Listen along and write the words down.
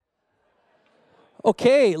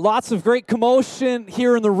Okay, lots of great commotion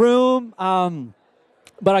here in the room,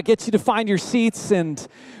 but I'll get you to find your seats, and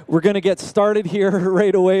we're going to get started here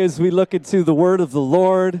right away as we look into the Word of the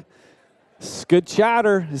Lord. This is good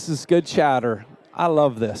chatter. This is good chatter. I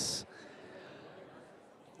love this.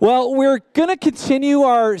 Well, we're going to continue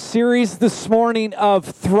our series this morning of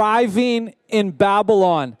Thriving in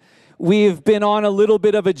Babylon. We've been on a little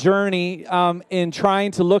bit of a journey in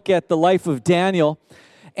trying to look at the life of Daniel.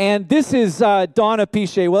 And this is Donna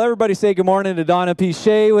Piche. Will everybody say good morning to Donna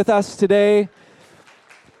Piche with us today?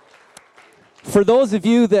 For those of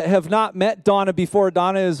you that have not met Donna before,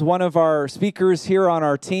 Donna is one of our speakers here on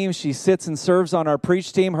our team. She sits and serves on our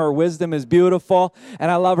preach team. Her wisdom is beautiful, and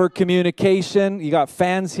I love her communication. You got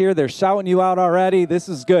fans here. They're shouting you out already. This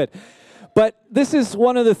is good. But this is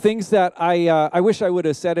one of the things that I wish I would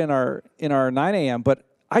have said in our 9 a.m., but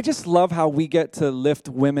I just love how we get to lift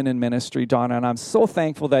women in ministry, Donna, and I'm so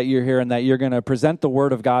thankful that you're here and that you're going to present the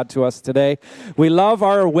Word of God to us today. We love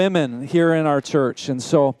our women here in our church, and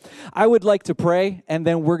so I would like to pray, and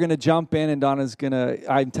then we're going to jump in, and Donna's going to,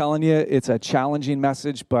 I'm telling you, it's a challenging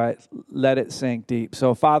message, but let it sink deep.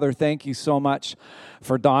 So, Father, thank you so much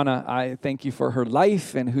for Donna. I thank you for her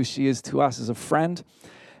life and who she is to us as a friend.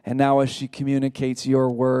 And now as she communicates your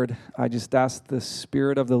word, I just ask the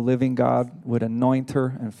Spirit of the living God would anoint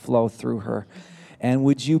her and flow through her. And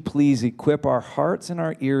would you please equip our hearts and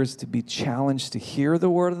our ears to be challenged to hear the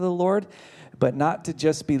word of the Lord, but not to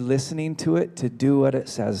just be listening to it, to do what it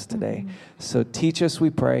says today. So teach us, we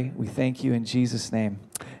pray. We thank you in Jesus' name.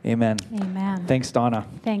 Amen. Amen. Thanks, Donna.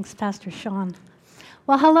 Thanks, Pastor Sean.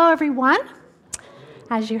 Well, hello, everyone.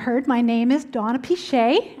 As you heard, my name is Donna Piche,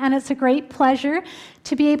 and it's a great pleasure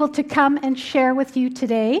to be able to come and share with you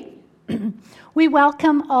today. We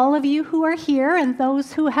welcome all of you who are here and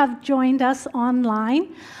those who have joined us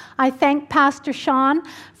online. I thank Pastor Sean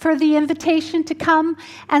for the invitation to come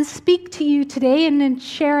and speak to you today and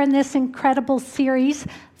share in this incredible series,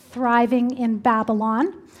 Thriving in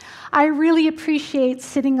Babylon. I really appreciate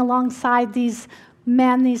sitting alongside these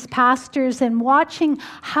men, these pastors, and watching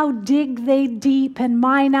how dig they deep and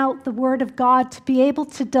mine out the Word of God to be able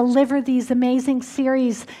to deliver these amazing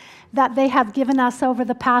series that they have given us over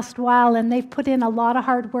the past while, and they've put in a lot of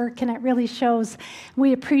hard work, and it really shows.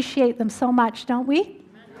 We appreciate them so much, don't we?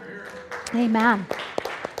 Amen.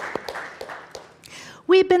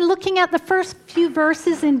 We've been looking at the first few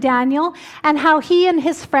verses in Daniel and how he and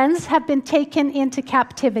his friends have been taken into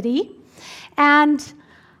captivity, and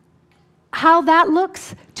how that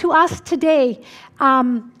looks to us today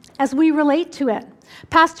as we relate to it.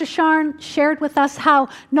 Pastor Sean shared with us how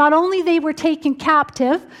not only they were taken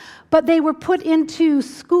captive, but they were put into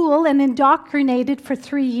school and indoctrinated for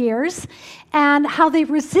 3 years, and how they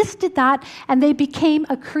resisted that and they became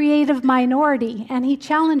a creative minority. And he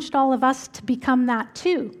challenged all of us to become that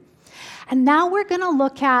too. And now we're going to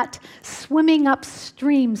look at swimming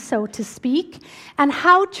upstream, so to speak, and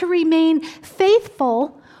how to remain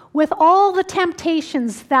faithful with all the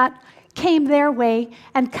temptations that came their way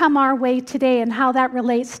and come our way today, and how that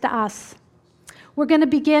relates to us. We're going to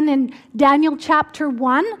begin in Daniel chapter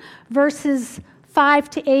 1, verses 5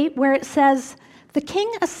 to 8, where it says, "The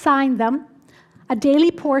king assigned them a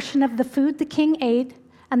daily portion of the food the king ate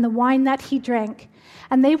and the wine that he drank,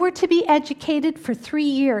 and they were to be educated for 3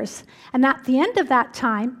 years. And at the end of that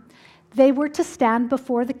time, they were to stand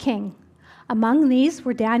before the king. Among these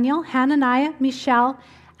were Daniel, Hananiah, Mishael,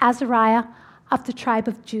 Azariah of the tribe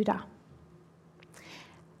of Judah."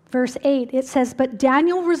 Verse 8, it says, "But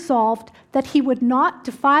Daniel resolved that he would not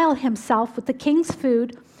defile himself with the king's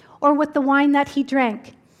food or with the wine that he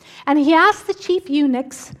drank. And he asked the chief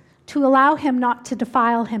eunuchs to allow him not to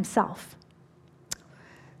defile himself."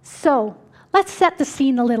 So, let's set the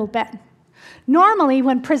scene a little bit. Normally,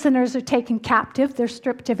 when prisoners are taken captive, they're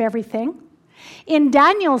stripped of everything. In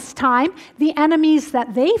Daniel's time, the enemies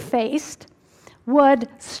that they faced would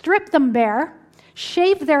strip them bare,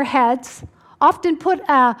 shave their heads, often put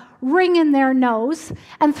a ring in their nose,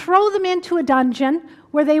 and throw them into a dungeon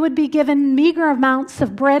where they would be given meager amounts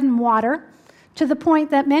of bread and water, to the point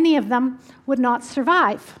that many of them would not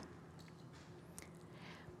survive.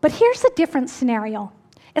 But here's a different scenario.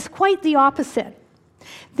 It's quite the opposite.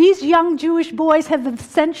 These young Jewish boys have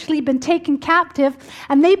essentially been taken captive,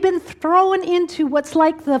 and they've been thrown into what's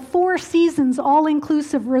like the Four Seasons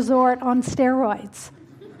all-inclusive resort on steroids.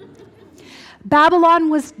 Babylon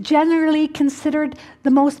was generally considered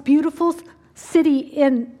the most beautiful city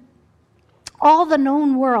in all the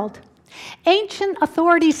known world. Ancient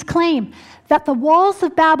authorities claim that the walls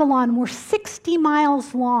of Babylon were 60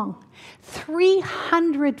 miles long,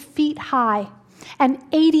 300 feet high, and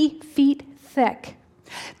 80 feet thick.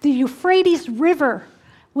 The Euphrates River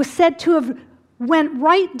was said to have went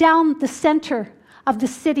right down the center of the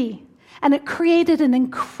city, and it created an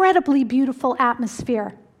incredibly beautiful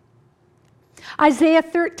atmosphere. Isaiah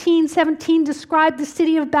 13:17 described the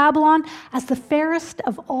city of Babylon as the fairest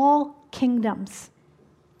of all kingdoms.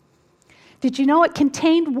 Did you know it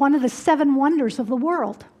contained one of the 7 wonders of the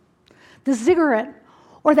world, the ziggurat,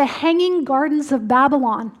 or the hanging gardens of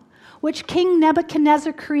Babylon, which King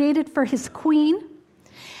Nebuchadnezzar created for his queen?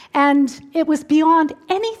 And it was beyond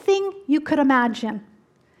anything you could imagine.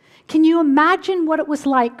 Can you imagine what it was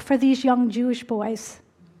like for these young Jewish boys?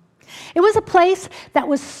 It was a place that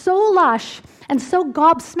was so lush and so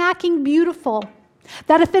gobsmacking beautiful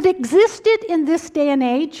that if it existed in this day and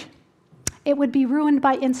age, it would be ruined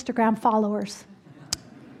by Instagram followers.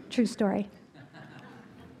 True story.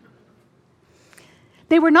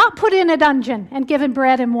 They were not put in a dungeon and given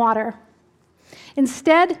bread and water.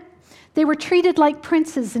 Instead, they were treated like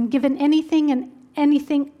princes and given anything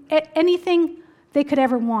they could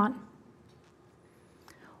ever want.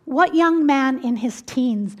 What young man in his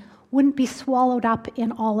teens wouldn't be swallowed up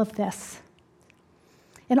in all of this?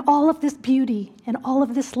 In all of this beauty, in all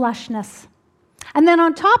of this lushness. And then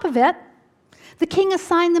on top of it, the king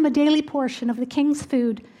assigned them a daily portion of the king's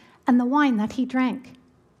food and the wine that he drank.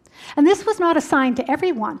 And this was not assigned to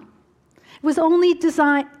everyone. It was only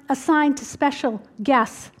assigned to special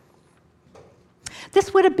guests.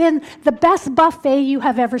 This would have been the best buffet you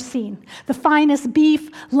have ever seen. The finest beef,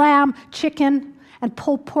 lamb, chicken, and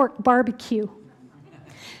pulled pork barbecue.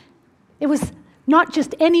 It was not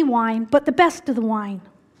just any wine, but the best of the wine.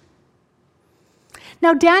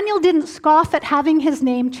 Now, Daniel didn't scoff at having his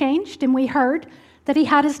name changed, and we heard that he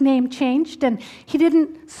had his name changed, and he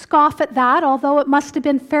didn't scoff at that, although it must have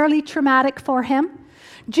been fairly traumatic for him.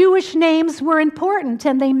 Jewish names were important,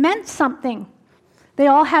 and they meant something. They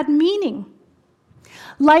all had meaning.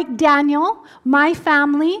 Like Daniel, my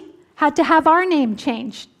family had to have our name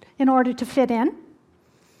changed in order to fit in.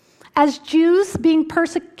 As Jews being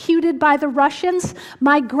persecuted by the Russians,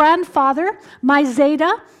 my grandfather,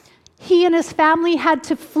 Maizeda, he and his family had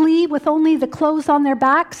to flee with only the clothes on their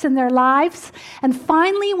backs and their lives. And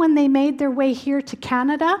finally, when they made their way here to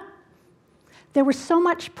Canada, there was so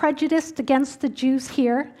much prejudice against the Jews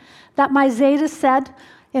here that Maizeda said,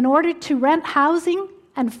 in order to rent housing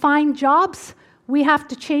and find jobs, we have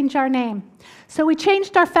to change our name. So we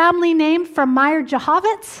changed our family name from Meyer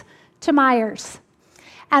Jehovitz to Myers.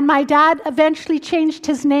 And my dad eventually changed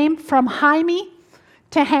his name from Jaime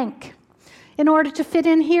to Hank in order to fit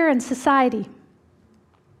in here in society.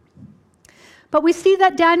 But we see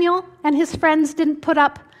that Daniel and his friends didn't put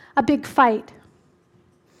up a big fight.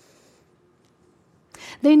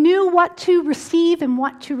 They knew what to receive and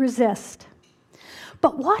what to resist.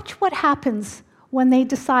 But watch what happens when they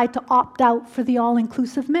decide to opt out for the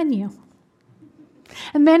all-inclusive menu.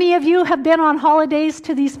 And many of you have been on holidays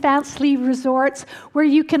to these fancy resorts where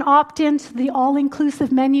you can opt into the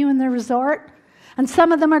all-inclusive menu in the resort. And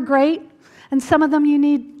some of them are great, and some of them you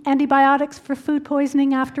need antibiotics for food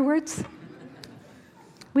poisoning afterwards.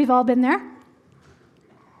 We've all been there.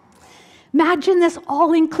 Imagine this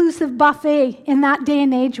all-inclusive buffet in that day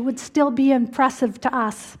and age would still be impressive to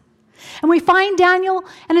us. And we find Daniel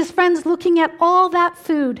and his friends looking at all that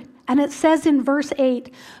food, and it says in verse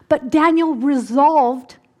 8, but Daniel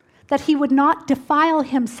resolved that he would not defile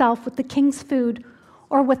himself with the king's food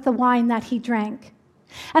or with the wine that he drank.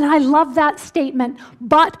 And I love that statement,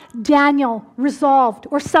 but Daniel resolved,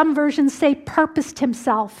 or some versions say purposed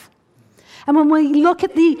himself. And when we look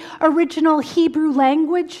at the original Hebrew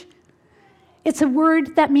language, it's a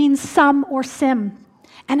word that means sum or sim,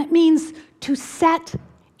 and it means to set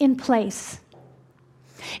in place.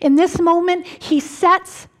 In this moment, he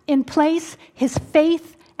sets in place his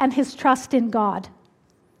faith and his trust in God.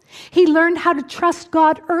 He learned how to trust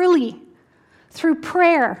God early through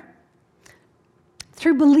prayer,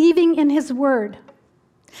 through believing in his word.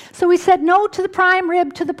 So he said no to the prime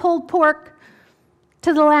rib, to the pulled pork,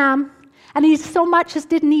 to the lamb, and he so much as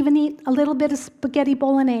didn't even eat a little bit of spaghetti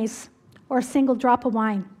bolognese or a single drop of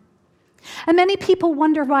wine. And many people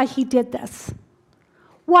wonder why he did this.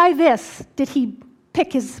 Why this did he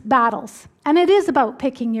pick his battles? And it is about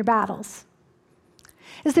picking your battles.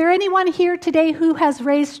 Is there anyone here today who has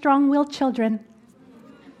raised strong-willed children?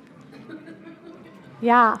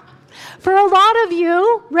 Yeah. For a lot of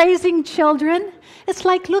you, raising children, it's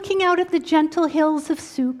like looking out at the gentle hills of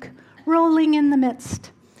Souk, rolling in the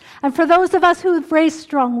midst. And for those of us who have raised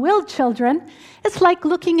strong-willed children, it's like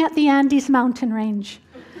looking at the Andes mountain range,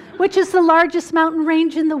 which is the largest mountain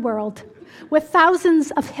range in the world, with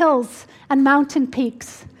thousands of hills and mountain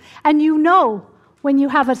peaks. And you know when you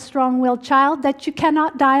have a strong-willed child that you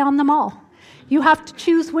cannot die on them all. You have to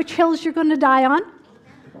choose which hills you're going to die on.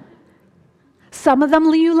 Some of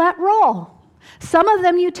them you let roll. Some of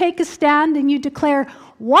them you take a stand and you declare,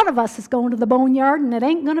 one of us is going to the boneyard and it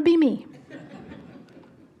ain't going to be me.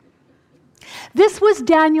 This was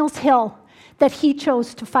Daniel's hill that he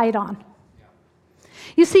chose to fight on.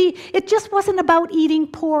 You see, it just wasn't about eating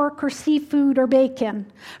pork or seafood or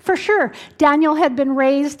bacon. For sure, Daniel had been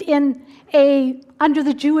raised under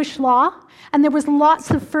the Jewish law, and there was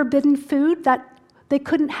lots of forbidden food that they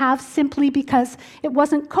couldn't have simply because it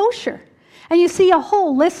wasn't kosher. And you see a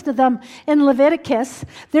whole list of them in Leviticus.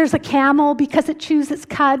 There's a camel because it chews its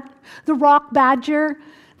cud, the rock badger,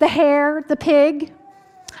 the hare, the pig.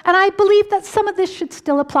 And I believe that some of this should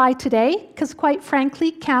still apply today, because quite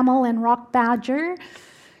frankly, camel and rock badger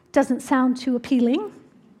doesn't sound too appealing.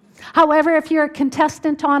 However, if you're a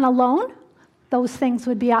contestant on a loan, those things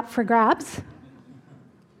would be up for grabs.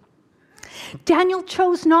 Daniel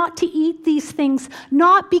chose not to eat these things,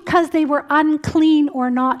 not because they were unclean or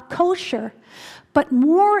not kosher, but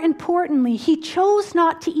more importantly, he chose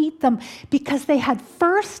not to eat them because they had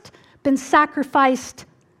first been sacrificed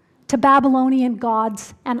to Babylonian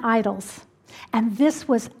gods and idols. And this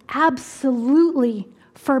was absolutely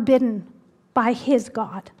forbidden by his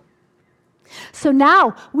God. So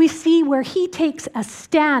now we see where he takes a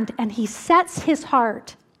stand and he sets his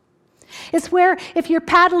heart. It's where if you're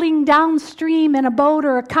paddling downstream in a boat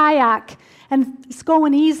or a kayak and it's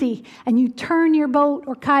going easy and you turn your boat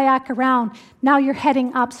or kayak around, now you're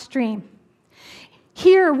heading upstream.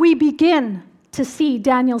 Here we begin to see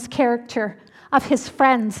Daniel's character of his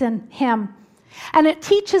friends and him. And it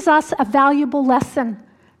teaches us a valuable lesson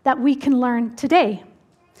that we can learn today.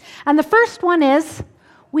 And the first one is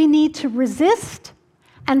we need to resist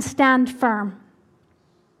and stand firm.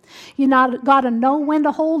 You got to know when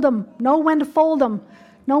to hold them, know when to fold them,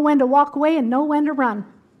 know when to walk away, and know when to run.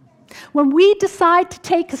 When we decide to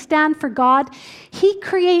take a stand for God, He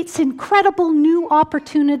creates incredible new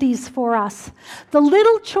opportunities for us. The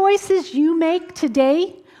little choices you make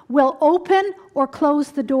today will open or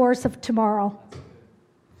close the doors of tomorrow.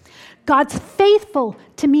 God's faithful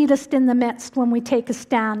to meet us in the midst when we take a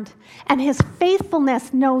stand, and His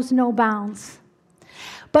faithfulness knows no bounds.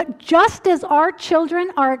 But just as our children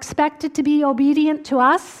are expected to be obedient to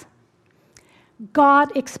us,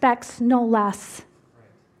 God expects no less.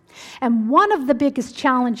 And one of the biggest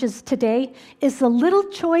challenges today is the little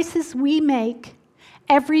choices we make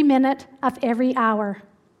every minute of every hour.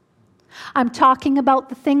 I'm talking about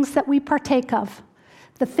the things that we partake of,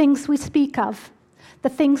 the things we speak of, the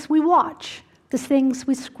things we watch, the things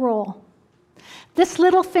we scroll. This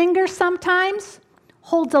little finger sometimes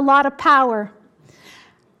holds a lot of power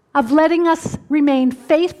of letting us remain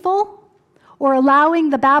faithful or allowing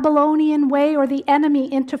the Babylonian way or the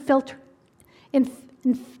enemy enter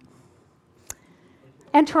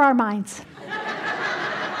our minds.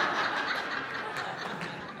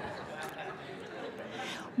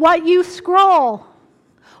 What you scroll,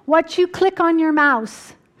 what you click on your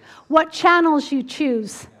mouse, what channels you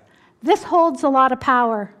choose, this holds a lot of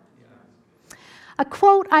power. A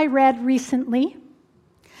quote I read recently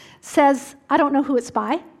says, I don't know who it's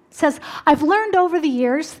by, says, I've learned over the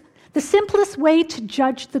years the simplest way to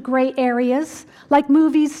judge the gray areas, like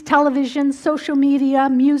movies, television, social media,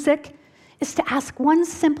 music, is to ask one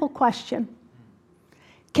simple question.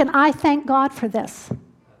 Can I thank God for this?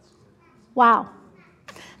 Wow.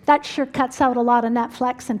 That sure cuts out a lot of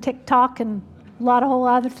Netflix and TikTok and a lot of whole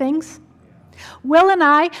other things. Will and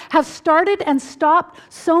I have started and stopped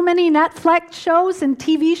so many Netflix shows and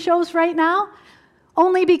TV shows right now,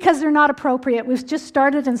 only because they're not appropriate. We've just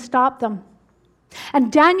started and stopped them.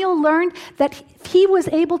 And Daniel learned that he was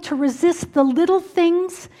able to resist the little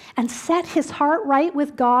things and set his heart right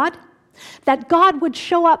with God, that God would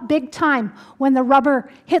show up big time when the rubber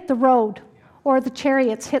hit the road or the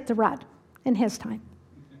chariots hit the rut in his time.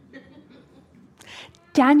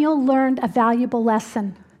 Daniel learned a valuable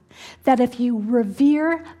lesson, that if you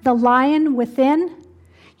revere the lion within,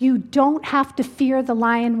 you don't have to fear the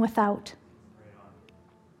lion without.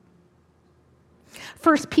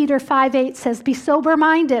 1 Peter 5:8 says, be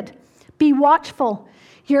sober-minded, be watchful.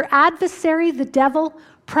 Your adversary, the devil,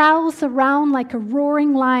 prowls around like a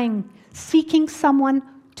roaring lion, seeking someone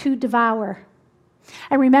to devour.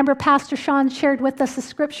 And remember, Pastor Sean shared with us a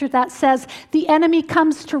scripture that says, the enemy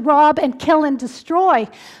comes to rob and kill and destroy,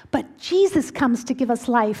 but Jesus comes to give us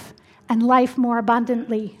life, and life more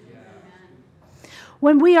abundantly.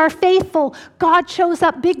 When we are faithful, God shows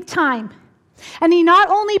up big time. And He not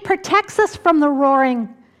only protects us from the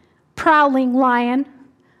roaring, prowling lion,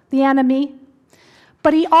 the enemy,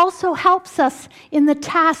 but he also helps us in the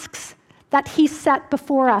tasks that he set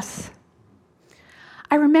before us.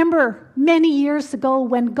 I remember many years ago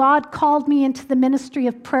when God called me into the ministry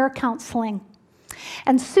of prayer counseling.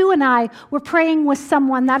 And Sue and I were praying with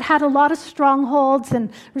someone that had a lot of strongholds, and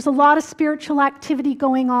there was a lot of spiritual activity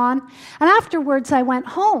going on. And afterwards, I went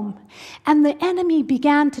home, and the enemy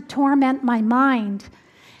began to torment my mind.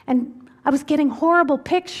 And I was getting horrible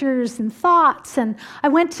pictures and thoughts, and I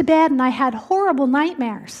went to bed, and I had horrible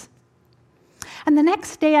nightmares. And the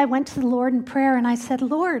next day, I went to the Lord in prayer, and I said,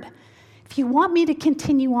 Lord, if you want me to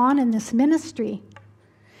continue on in this ministry,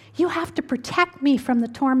 you have to protect me from the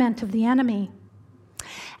torment of the enemy.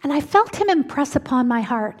 And I felt him impress upon my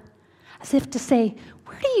heart, as if to say,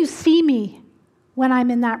 where do you see me when I'm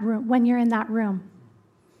in that room, when you're in that room?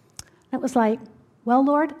 And it was like, well,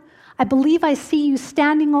 Lord, I believe I see you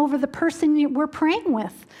standing over the person we're praying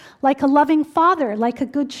with, like a loving father, like a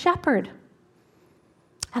good shepherd.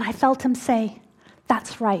 And I felt him say,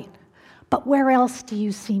 that's right, but where else do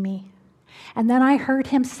you see me? And then I heard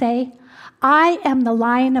him say, I am the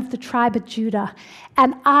Lion of the tribe of Judah,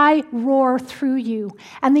 and I roar through you.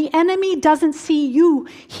 And the enemy doesn't see you,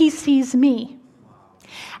 he sees me.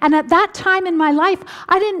 And at that time in my life,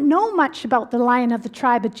 I didn't know much about the Lion of the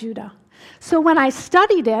tribe of Judah. So when I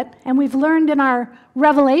studied it, and we've learned in our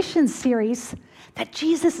Revelation series, that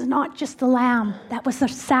Jesus is not just the lamb that was a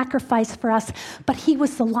sacrifice for us, but he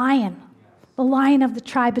was the Lion of the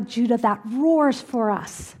tribe of Judah that roars for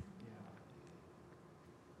us.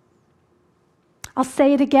 I'll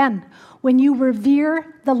say it again. When you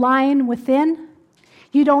revere the Lion within,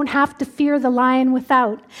 you don't have to fear the Lion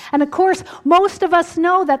without. And of course, most of us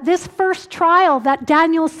know that this first trial that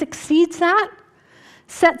Daniel succeeds at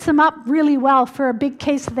sets him up really well for a big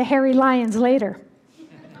case of the hairy lions later.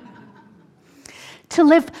 To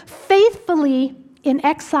live faithfully in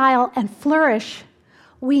exile and flourish,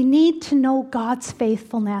 we need to know God's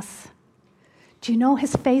faithfulness. Do you know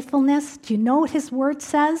his faithfulness? Do you know what his word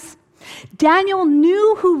says? Daniel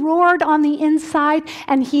knew who roared on the inside,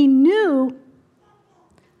 and he knew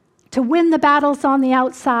to win the battles on the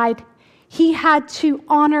outside, he had to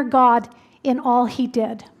honor God in all he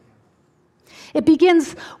did. It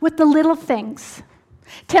begins with the little things.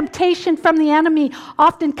 Temptation from the enemy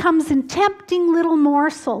often comes in tempting little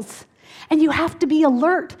morsels, and you have to be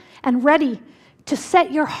alert and ready to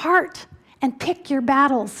set your heart and pick your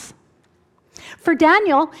battles. For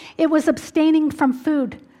Daniel, it was abstaining from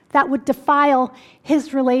food that would defile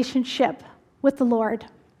his relationship with the Lord.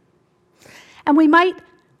 And we might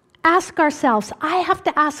ask ourselves, I have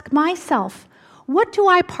to ask myself, what do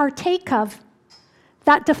I partake of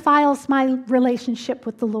that defiles my relationship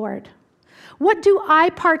with the Lord? What do I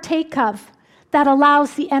partake of that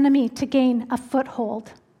allows the enemy to gain a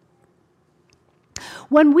foothold?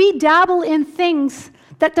 When we dabble in things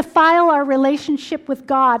that defile our relationship with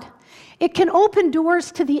God, it can open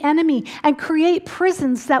doors to the enemy and create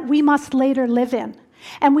prisons that we must later live in.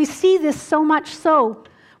 And we see this so much so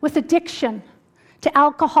with addiction to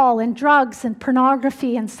alcohol and drugs and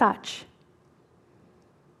pornography and such.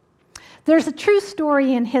 There's a true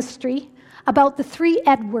story in history about the three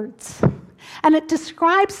Edwards, and it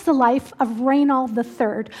describes the life of Reynold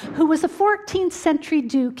III, who was a 14th century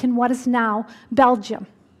duke in what is now Belgium.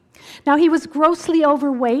 Now, he was grossly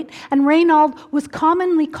overweight, and Reynold was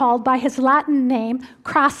commonly called by his Latin name,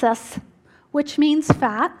 Crassus, which means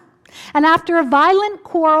fat. And after a violent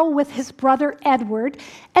quarrel with his brother Edward,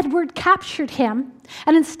 Edward captured him,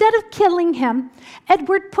 and instead of killing him,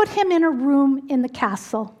 Edward put him in a room in the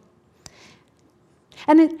castle.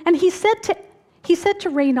 And he said to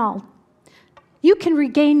Reynold, you can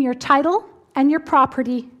regain your title and your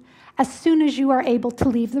property as soon as you are able to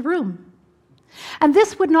leave the room. And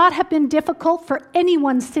this would not have been difficult for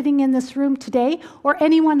anyone sitting in this room today or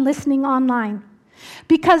anyone listening online,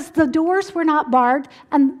 because the doors were not barred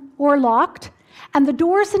or locked, and the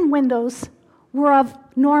doors and windows were of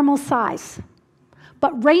normal size.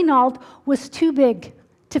 But Reynold was too big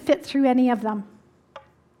to fit through any of them.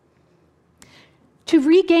 To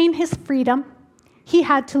regain his freedom, he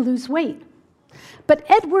had to lose weight. But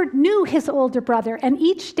Edward knew his older brother, and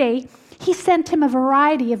each day he sent him a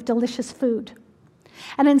variety of delicious food.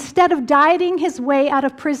 And instead of dieting his way out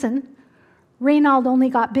of prison, Reynold only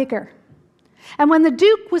got bigger. And when the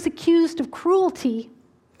Duke was accused of cruelty,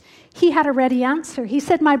 he had a ready answer. He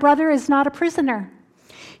said, my brother is not a prisoner.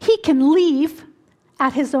 He can leave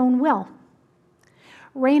at his own will.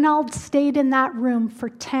 Reynold stayed in that room for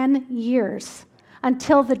 10 years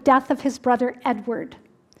until the death of his brother Edward,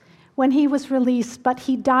 when he was released, but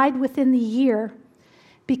he died within the year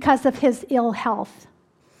because of his ill health.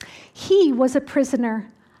 He was a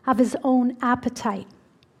prisoner of his own appetite.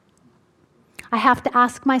 I have to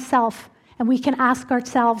ask myself, and we can ask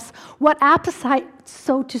ourselves, what appetites,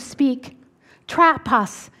 so to speak, trap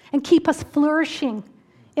us and keep us flourishing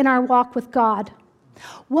in our walk with God?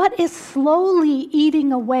 What is slowly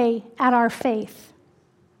eating away at our faith?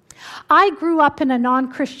 I grew up in a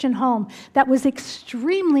non-Christian home that was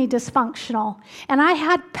extremely dysfunctional, and I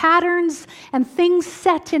had patterns and things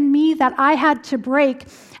set in me that I had to break,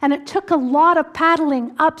 and it took a lot of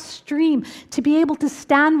paddling upstream to be able to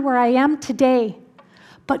stand where I am today.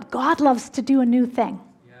 But God loves to do a new thing.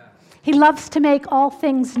 He loves to make all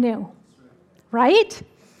things new, right?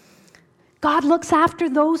 God looks after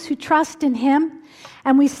those who trust in Him,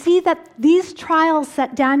 and we see that these trials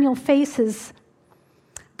that Daniel faces,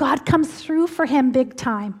 God comes through for him big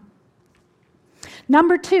time.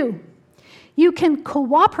 Number 2, you can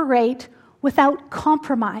cooperate without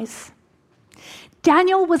compromise.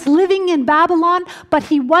 Daniel was living in Babylon, but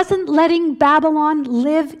he wasn't letting Babylon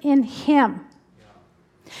live in him.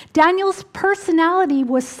 Daniel's personality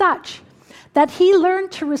was such that he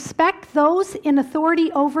learned to respect those in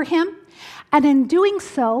authority over him, and in doing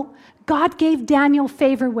so, God gave Daniel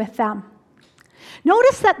favor with them.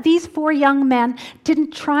 Notice that these 4 young men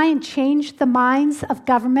didn't try and change the minds of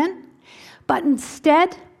government, but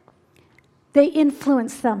instead, they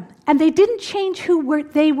influenced them. And they didn't change who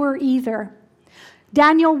they were either.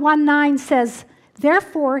 Daniel 1:9 says,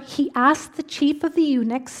 "Therefore he asked the chief of the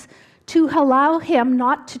eunuchs to allow him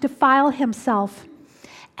not to defile himself.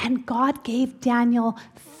 And God gave Daniel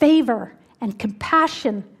favor and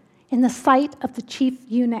compassion in the sight of the chief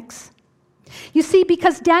eunuchs." You see,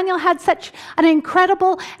 because Daniel had such an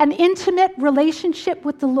incredible and intimate relationship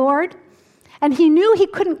with the Lord, and he knew he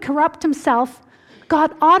couldn't corrupt himself,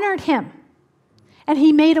 God honored him, and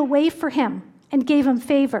he made a way for him and gave him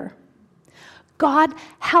favor. God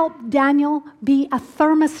helped Daniel be a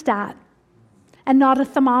thermostat and not a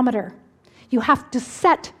thermometer. You have to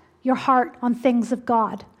set your heart on things of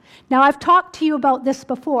God. Now, I've talked to you about this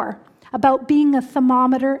before, about being a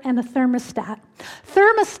thermometer and a thermostat.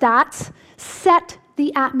 Thermostats set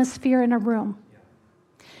the atmosphere in a room.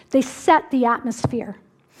 They set the atmosphere.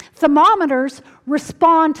 Thermometers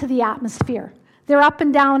respond to the atmosphere. They're up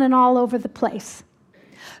and down and all over the place.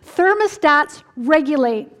 Thermostats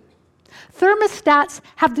regulate. Thermostats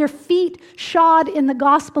have their feet shod in the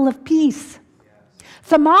gospel of peace.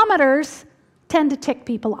 Thermometers tend to tick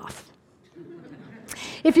people off.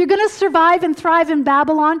 If you're going to survive and thrive in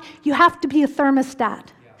Babylon, you have to be a thermostat.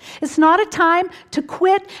 It's not a time to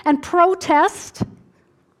quit and protest,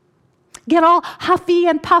 get all huffy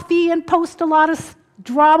and puffy and post a lot of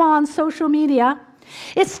drama on social media.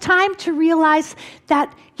 It's time to realize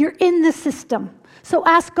that you're in the system. So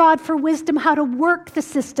ask God for wisdom how to work the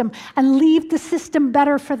system and leave the system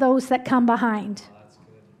better for those that come behind.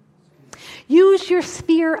 Use your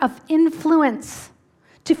sphere of influence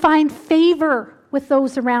to find favor with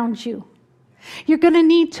those around you. You're going to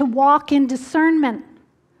need to walk in discernment,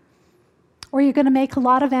 or you're going to make a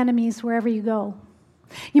lot of enemies wherever you go.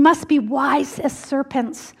 You must be wise as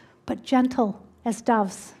serpents, but gentle as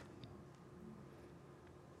doves.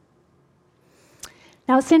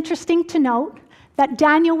 Now, it's interesting to note that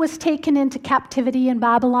Daniel was taken into captivity in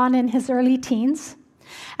Babylon in his early teens,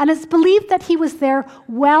 and it's believed that he was there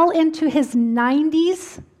well into his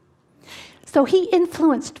 90s. So he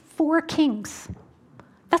influenced 4 kings.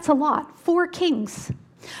 That's a lot, 4 kings.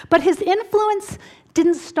 But his influence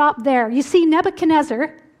didn't stop there. You see,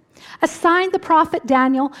 Nebuchadnezzar assigned the prophet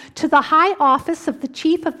Daniel to the high office of the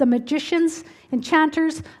chief of the magicians,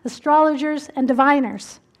 enchanters, astrologers, and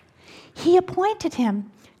diviners. He appointed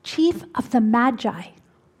him chief of the Magi.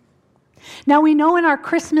 Now, we know in our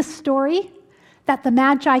Christmas story that the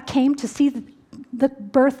Magi came to see the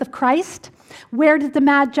birth of Christ. Where did the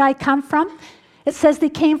Magi come from? It says they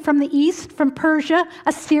came from the east, from Persia,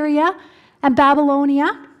 Assyria, and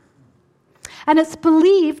Babylonia. And it's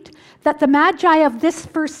believed that the Magi of this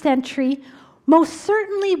first century most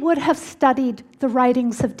certainly would have studied the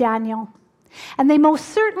writings of Daniel. And they most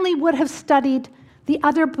certainly would have studied the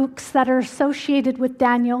other books that are associated with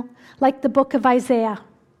Daniel, like the book of Isaiah.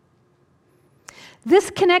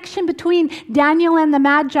 This connection between Daniel and the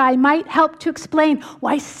Magi might help to explain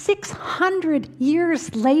why 600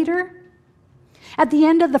 years later, at the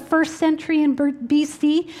end of the first century in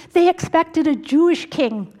BC, they expected a Jewish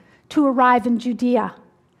king to arrive in Judea.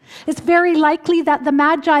 It's very likely that the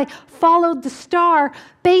Magi followed the star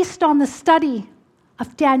based on the study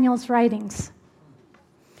of Daniel's writings.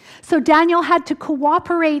 So Daniel had to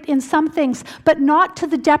cooperate in some things, but not to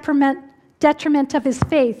the detriment of his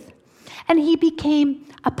faith. And he became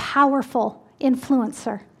a powerful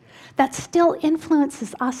influencer that still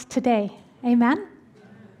influences us today. Amen?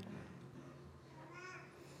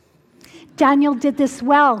 Daniel did this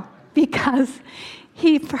well because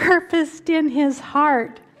he purposed in his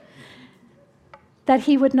heart that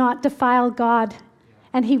he would not defile God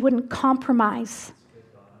and he wouldn't compromise.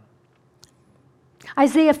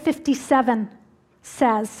 Isaiah 57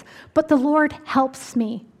 says, "But the Lord helps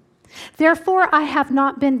me. Therefore I have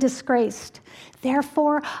not been disgraced.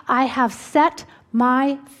 Therefore I have set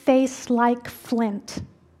my face like flint.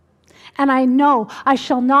 And I know I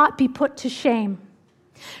shall not be put to shame."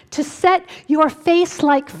 To set your face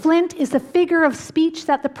like flint is a figure of speech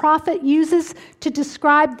that the prophet uses to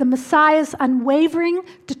describe the Messiah's unwavering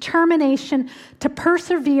determination to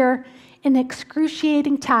persevere in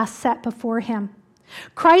excruciating tasks set before him.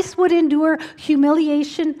 Christ would endure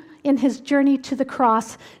humiliation in his journey to the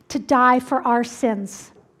cross to die for our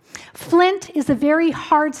sins. Flint is a very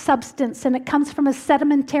hard substance, and it comes from a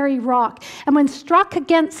sedimentary rock. And when struck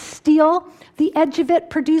against steel, the edge of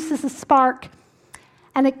it produces a spark,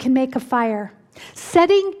 and it can make a fire.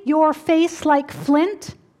 Setting your face like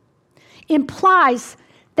flint implies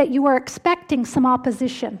that you are expecting some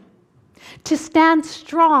opposition, to stand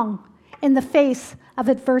strong in the face of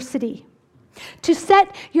adversity. To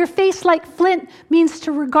set your face like flint means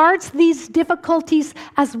to regard these difficulties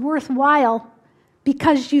as worthwhile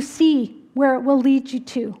because you see where it will lead you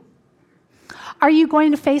to. Are you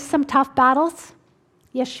going to face some tough battles?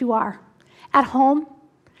 Yes, you are. At home,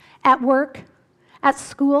 at work, at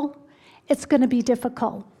school, it's going to be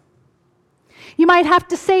difficult. You might have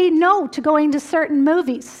to say no to going to certain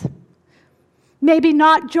movies. Maybe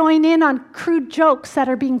not join in on crude jokes that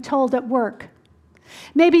are being told at work.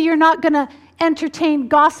 Maybe you're not going to entertain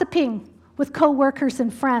gossiping with coworkers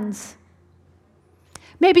and friends.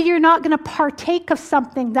 Maybe you're not going to partake of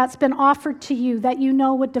something that's been offered to you that you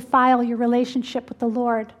know would defile your relationship with the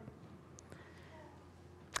Lord.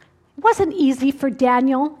 It wasn't easy for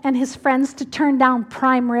Daniel and his friends to turn down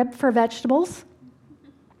prime rib for vegetables.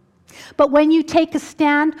 But when you take a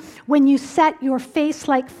stand, when you set your face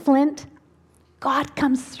like flint, God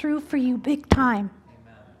comes through for you big time.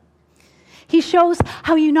 Amen. He shows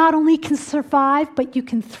how you not only can survive, but you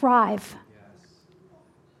can thrive.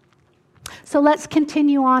 Yes. So let's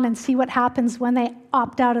continue on and see what happens when they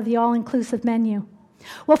opt out of the all-inclusive menu.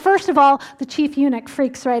 Well, first of all, the chief eunuch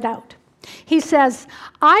freaks right out. He says,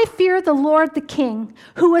 "I fear the Lord the King,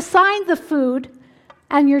 who assigned the food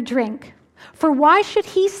and your drink. For why should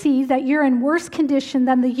he see that you're in worse condition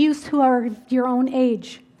than the youths who are your own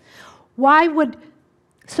age? Why would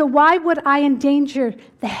I endanger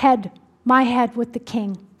my head with the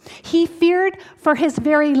king?" He feared for his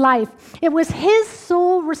very life. It was his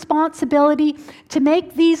sole responsibility to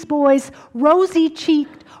make these boys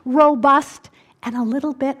rosy-cheeked, robust, and a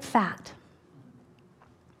little bit fat.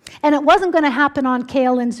 And it wasn't going to happen on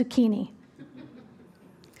kale and zucchini.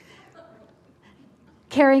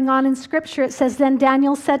 Carrying on in Scripture, it says, "Then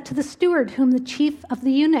Daniel said to the steward, whom the chief of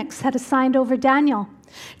the eunuchs had assigned over Daniel,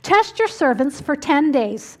 'Test your servants for 10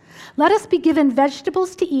 days. Let us be given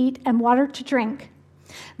vegetables to eat and water to drink.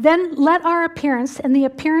 Then let our appearance and the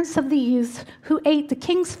appearance of the youths who ate the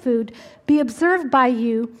king's food be observed by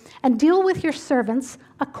you, and deal with your servants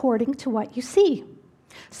according to what you see.'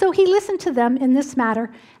 So he listened to them in this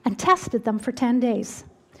matter and tested them for 10 days.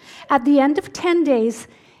 At the end of 10 days,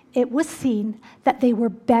 it was seen that they were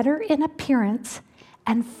better in appearance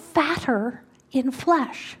and fatter in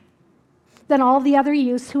flesh than all the other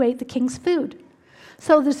youths who ate the king's food.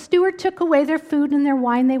 So the steward took away their food and their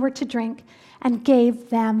wine they were to drink and gave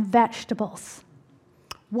them vegetables."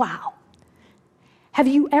 Wow. Have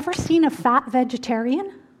you ever seen a fat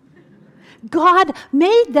vegetarian? God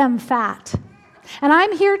made them fat. And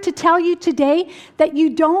I'm here to tell you today that you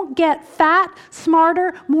don't get fat,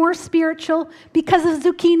 smarter, more spiritual because of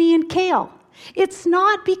zucchini and kale. It's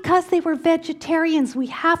not because they were vegetarians. We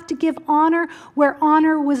have to give honor where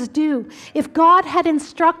honor was due. If God had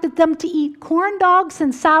instructed them to eat corn dogs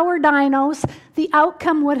and sour dinos, the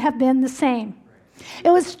outcome would have been the same. It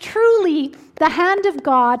was truly the hand of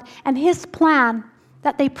God and his plan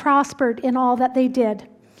that they prospered in all that they did.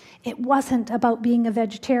 It wasn't about being a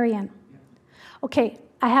vegetarian. Okay,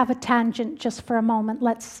 I have a tangent just for a moment.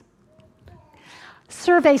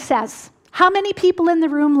 Survey says, how many people in the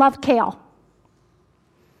room love kale?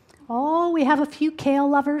 Oh, we have a few kale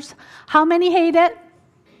lovers. How many hate it?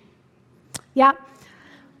 Yeah,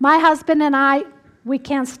 my husband and I, we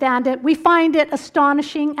can't stand it. We find it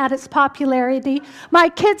astonishing at its popularity. My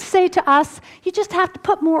kids say to us, "You just have to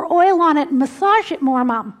put more oil on it and massage it more,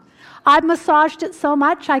 Mom." I've massaged it so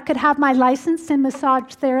much I could have my license in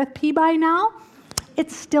massage therapy by now.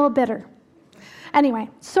 It's still bitter. Anyway,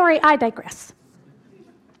 sorry, I digress.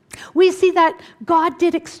 We see that God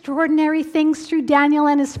did extraordinary things through Daniel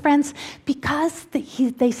and his friends because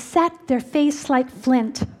they set their face like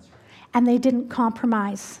flint and they didn't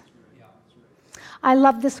compromise. I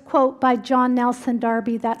love this quote by John Nelson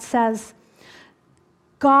Darby that says,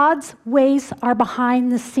 God's ways are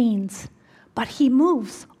behind the scenes, but he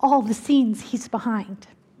moves all the scenes he's behind.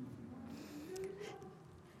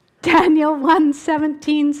 Daniel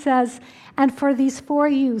 1:17 says, and for these 4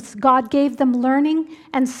 youths, God gave them learning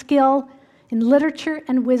and skill in literature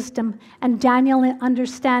and wisdom, and Daniel in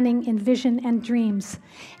understanding in vision and dreams.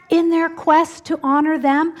 In their quest to honor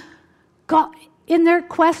them, God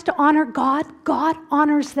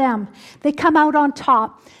honors them. They come out on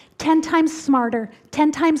top, 10 times smarter,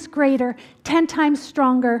 10 times greater, 10 times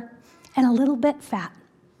stronger, and a little bit fat.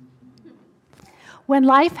 When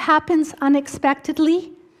life happens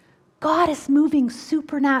unexpectedly, God is moving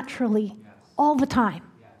supernaturally all the time.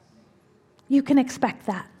 You can expect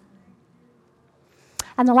that.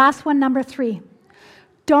 And the last one, number 3,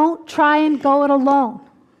 don't try and go it alone.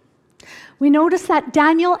 We notice that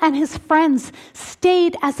Daniel and his friends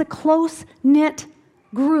stayed as a close-knit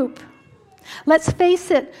group. Let's face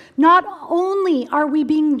it, not only are we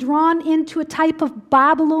being drawn into a type of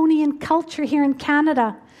Babylonian culture here in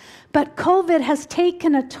Canada, but COVID has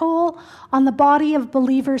taken a toll on the body of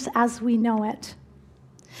believers as we know it.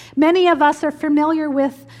 Many of us are familiar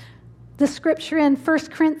with the scripture in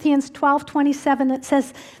 1 Corinthians 12:27 that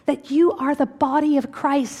says that you are the body of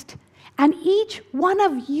Christ, and each one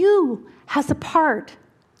of you has a part.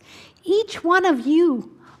 Each one of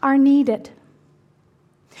you are needed.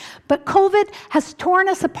 But COVID has torn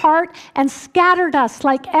us apart and scattered us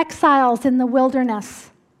like exiles in the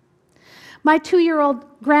wilderness. My 2-year-old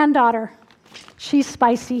granddaughter, she's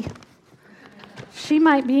spicy. She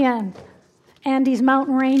might be in Andy's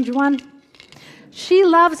Mountain Range one. She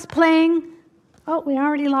loves playing, we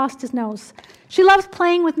already lost his nose. She loves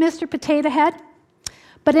playing with Mr. Potato Head,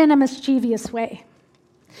 but in a mischievous way.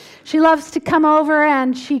 She loves to come over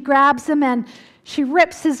and she grabs him and she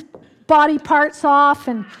rips his body parts off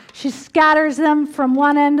and she scatters them from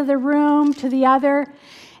one end of the room to the other.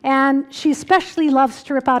 And she especially loves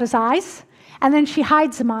to rip out his eyes, and then she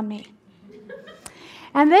hides them on me.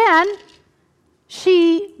 And then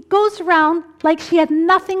she goes around like she had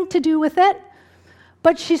nothing to do with it,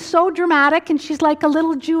 but she's so dramatic, and she's like a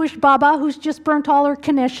little Jewish baba who's just burnt all her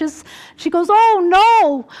knishes. She goes,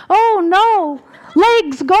 oh no,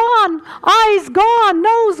 legs gone, eyes gone,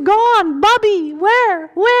 nose gone, Bubby,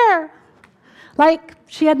 where? Like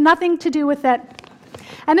she had nothing to do with it.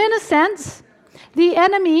 And in a sense, the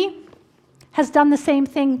enemy has done the same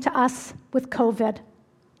thing to us with COVID.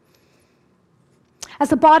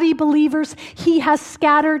 As a body of believers, he has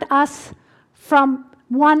scattered us from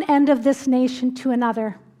one end of this nation to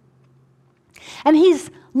another. And he's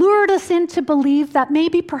lured us in to believe that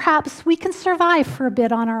maybe perhaps we can survive for a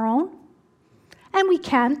bit on our own. And we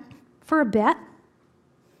can for a bit.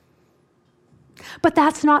 But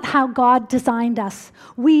that's not how God designed us.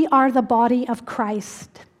 We are the body of Christ.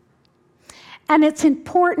 And it's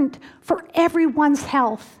important for everyone's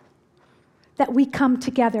health that we come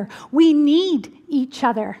together. We need each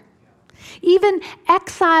other. Even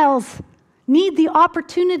exiles need the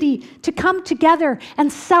opportunity to come together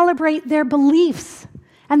and celebrate their beliefs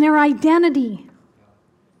and their identity.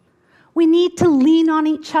 We need to lean on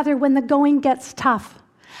each other when the going gets tough.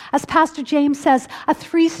 As Pastor James says, a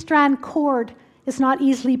 3-strand cord is not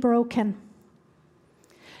easily broken.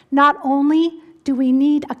 Not only do we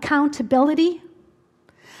need accountability,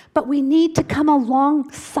 but we need to come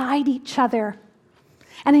alongside each other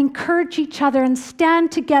and encourage each other and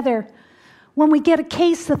stand together when we get a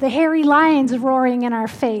case of the hairy lions roaring in our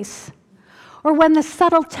face, or when the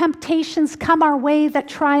subtle temptations come our way that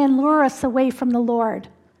try and lure us away from the Lord.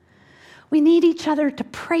 We need each other to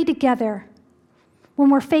pray together when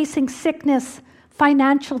we're facing sickness,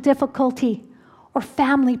 financial difficulty, or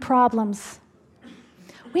family problems.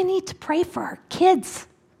 We need to pray for our kids.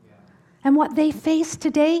 And what they face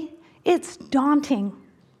today, it's daunting.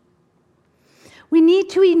 We need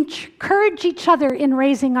to encourage each other in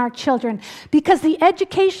raising our children because the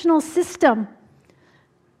educational system,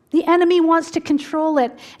 the enemy wants to control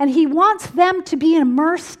it, and he wants them to be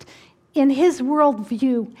immersed in his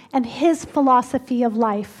worldview and his philosophy of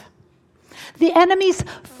life. The enemy's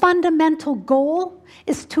fundamental goal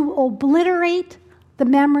is to obliterate the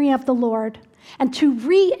memory of the Lord and to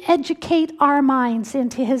re-educate our minds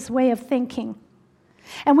into his way of thinking.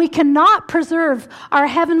 And we cannot preserve our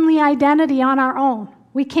heavenly identity on our own.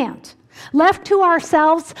 We can't. Left to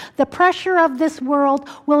ourselves, the pressure of this world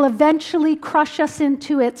will eventually crush us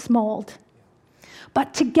into its mold.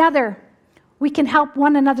 But together, we can help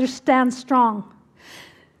one another stand strong.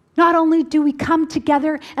 Not only do we come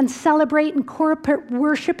together and celebrate and corporate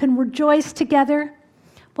worship and rejoice together,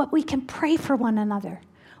 but we can pray for one another.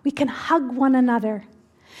 We can hug one another.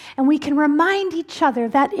 And we can remind each other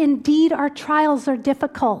that indeed our trials are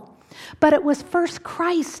difficult. But it was first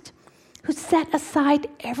Christ who set aside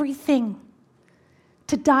everything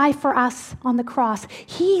to die for us on the cross.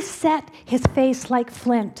 He set his face like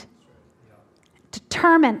flint,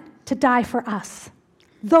 determined to die for us,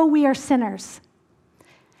 though we are sinners.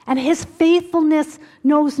 And his faithfulness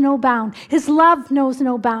knows no bound. His love knows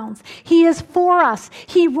no bounds. He is for us.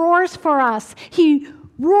 He roars for us. He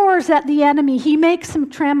roars at the enemy. He makes him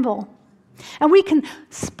tremble. And we can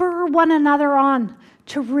spur one another on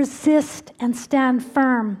to resist and stand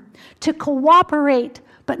firm, to cooperate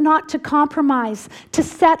but not to compromise, to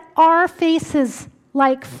set our faces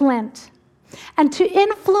like flint, and to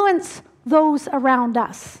influence those around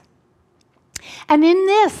us. And in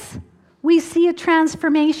this, we see a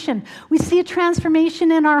transformation. We see a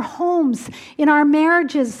transformation in our homes, in our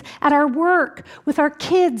marriages, at our work, with our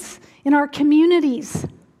kids, in our communities.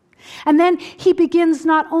 And then he begins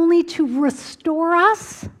not only to restore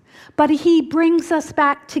us, but he brings us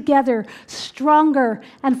back together, stronger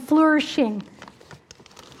and flourishing.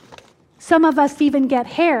 Some of us even get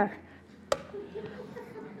hair.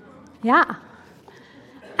 Yeah.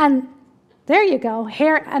 And there you go,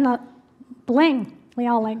 hair and a bling. We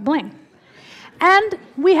all like bling. And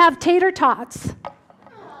we have tater tots.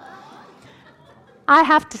 I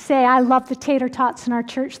have to say, I love the tater tots in our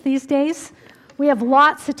church these days. We have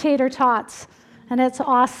lots of tater tots, and it's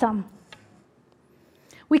awesome.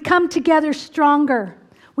 We come together stronger.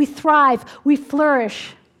 We thrive. We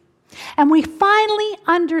flourish. And we finally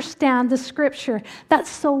understand the scripture that's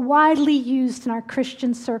so widely used in our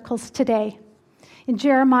Christian circles today. In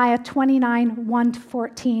Jeremiah 29,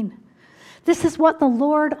 1-14. This is what the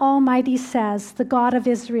Lord Almighty says, the God of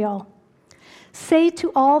Israel. Say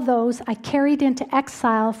to all those I carried into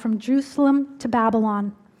exile from Jerusalem to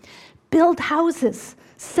Babylon, build houses,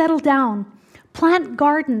 settle down, plant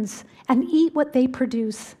gardens, and eat what they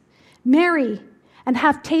produce. Marry and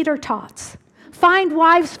have tater tots. Find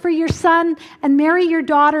wives for your son and marry your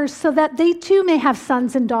daughters so that they too may have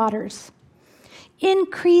sons and daughters.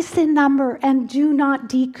 Increase in number and do not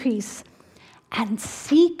decrease. And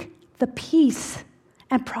seek the peace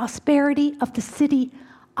and prosperity of the city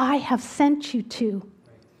I have sent you to.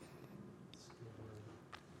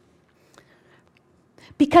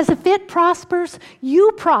 Because if it prospers,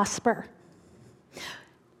 you prosper.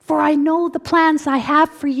 For I know the plans I have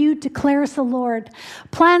for you, declares the Lord.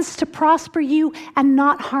 Plans to prosper you and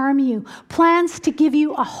not harm you. Plans to give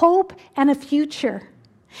you a hope and a future.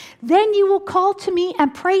 Then you will call to me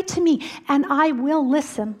and pray to me, and I will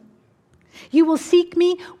listen. You will seek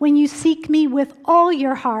me when you seek me with all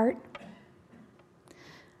your heart.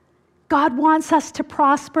 God wants us to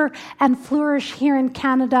prosper and flourish here in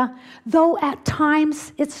Canada, though at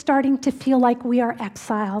times it's starting to feel like we are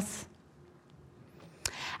exiles.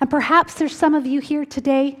 And perhaps there's some of you here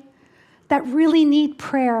today that really need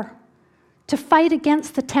prayer to fight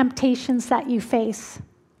against the temptations that you face.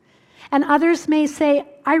 And others may say,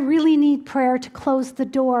 I really need prayer to close the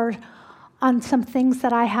door on some things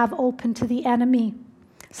that I have open to the enemy,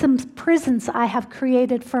 some prisons I have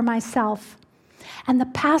created for myself. And the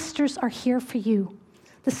pastors are here for you.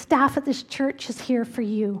 The staff at this church is here for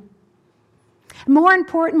you. More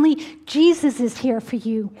importantly, Jesus is here for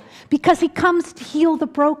you because he comes to heal the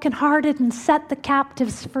brokenhearted and set the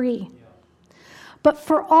captives free. But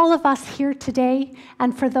for all of us here today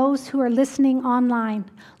and for those who are listening online,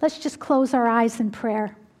 let's just close our eyes in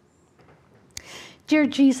prayer. Dear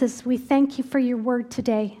Jesus, we thank you for your word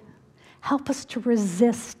today. Help us to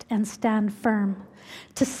resist and stand firm,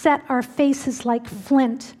 to set our faces like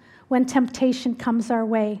flint when temptation comes our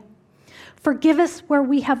way. Forgive us where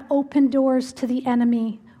we have opened doors to the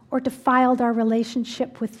enemy or defiled our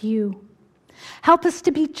relationship with you. Help us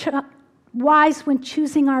to be wise when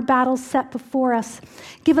choosing our battles set before us.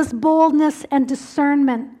 Give us boldness and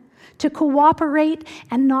discernment to cooperate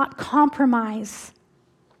and not compromise.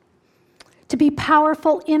 To be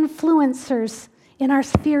powerful influencers in our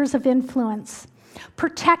spheres of influence.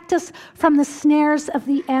 Protect us from the snares of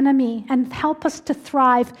the enemy and help us to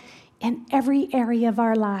thrive in every area of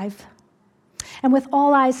our life. And with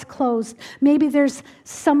all eyes closed, maybe there's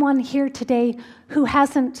someone here today who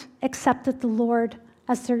hasn't accepted the Lord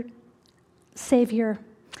as their Savior.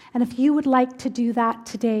 And if you would like to do that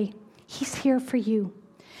today, he's here for you.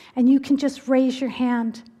 And you can just raise your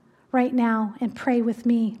hand right now and pray with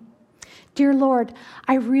me. Dear Lord,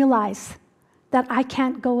 I realize that I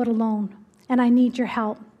can't go it alone, and I need your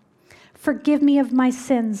help. Forgive me of my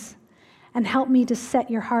sins and help me to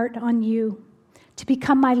set your heart on you, to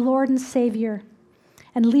become my Lord and Savior,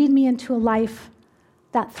 and lead me into a life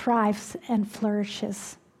that thrives and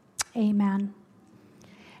flourishes. Amen.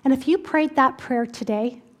 And if you prayed that prayer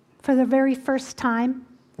today for the very first time,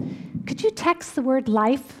 could you text the word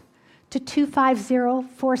life to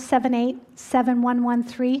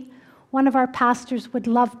 250-478-7113? One of our pastors would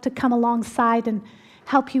love to come alongside and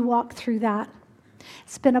help you walk through that.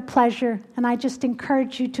 It's been a pleasure, and I just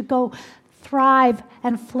encourage you to go thrive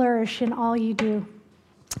and flourish in all you do.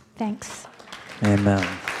 Thanks. Amen.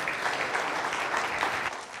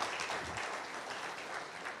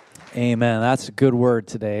 Amen. That's a good word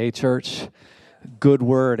today, church. Good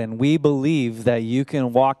word. And we believe that you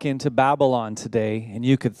can walk into Babylon today and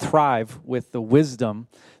you could thrive with the wisdom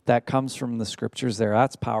that comes from the scriptures there.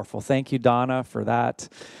 That's powerful. Thank you, Donna, for that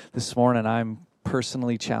this morning. I'm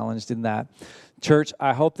personally challenged in that. Church,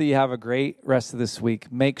 I hope that you have a great rest of this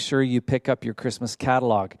week. Make sure you pick up your Christmas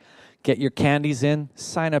catalog. Get your candies in,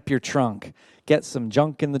 sign up your trunk. Get some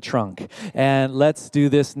junk in the trunk. And let's do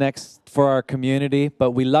this next for our community. But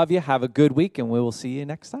we love you. Have a good week, and we will see you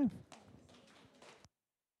next time.